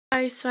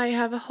Guys, so I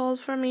have a haul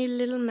for my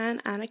little man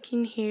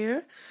Anakin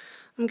here.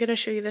 I'm gonna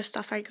show you the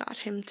stuff I got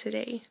him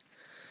today.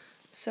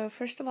 So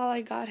first of all,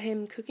 I got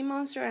him Cookie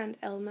Monster and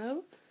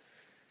Elmo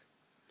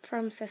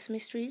from Sesame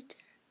Street.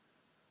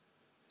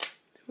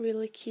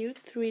 Really cute,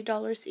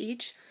 $3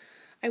 each.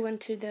 I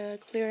went to the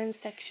clearance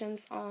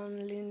sections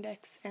on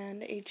Lindex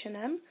and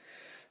H&M.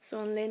 So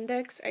on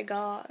Lindex, I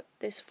got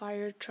this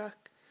fire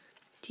truck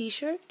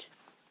t-shirt,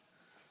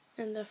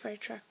 and the fire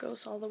truck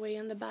goes all the way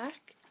in the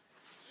back.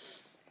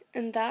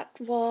 And that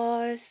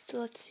was,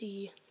 let's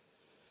see,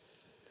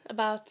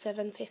 about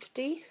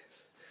 $7.50.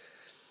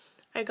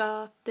 I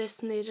got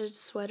this knitted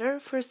sweater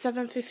for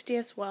 $7.50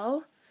 as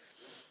well.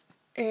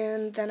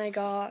 And then I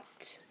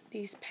got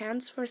these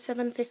pants for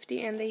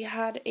 $7.50, and they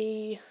had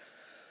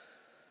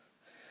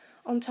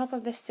on top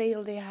of the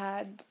sale they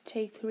had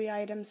take 3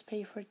 items,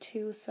 pay for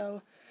 2,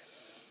 so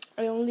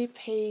I only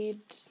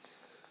paid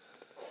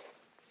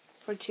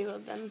for 2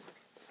 of them.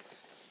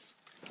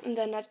 And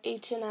then at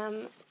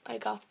H&M I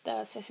got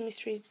the Sesame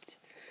Street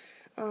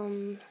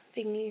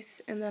thingies,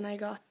 and then I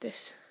got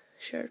this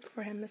shirt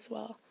for him as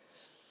well.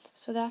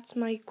 So that's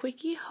my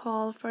quickie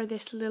haul for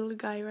this little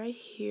guy right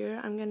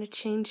here. I'm gonna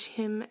change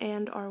him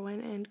and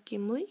Arwen and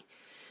Gimli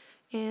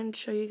and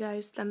show you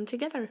guys them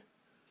together.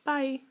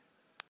 Bye!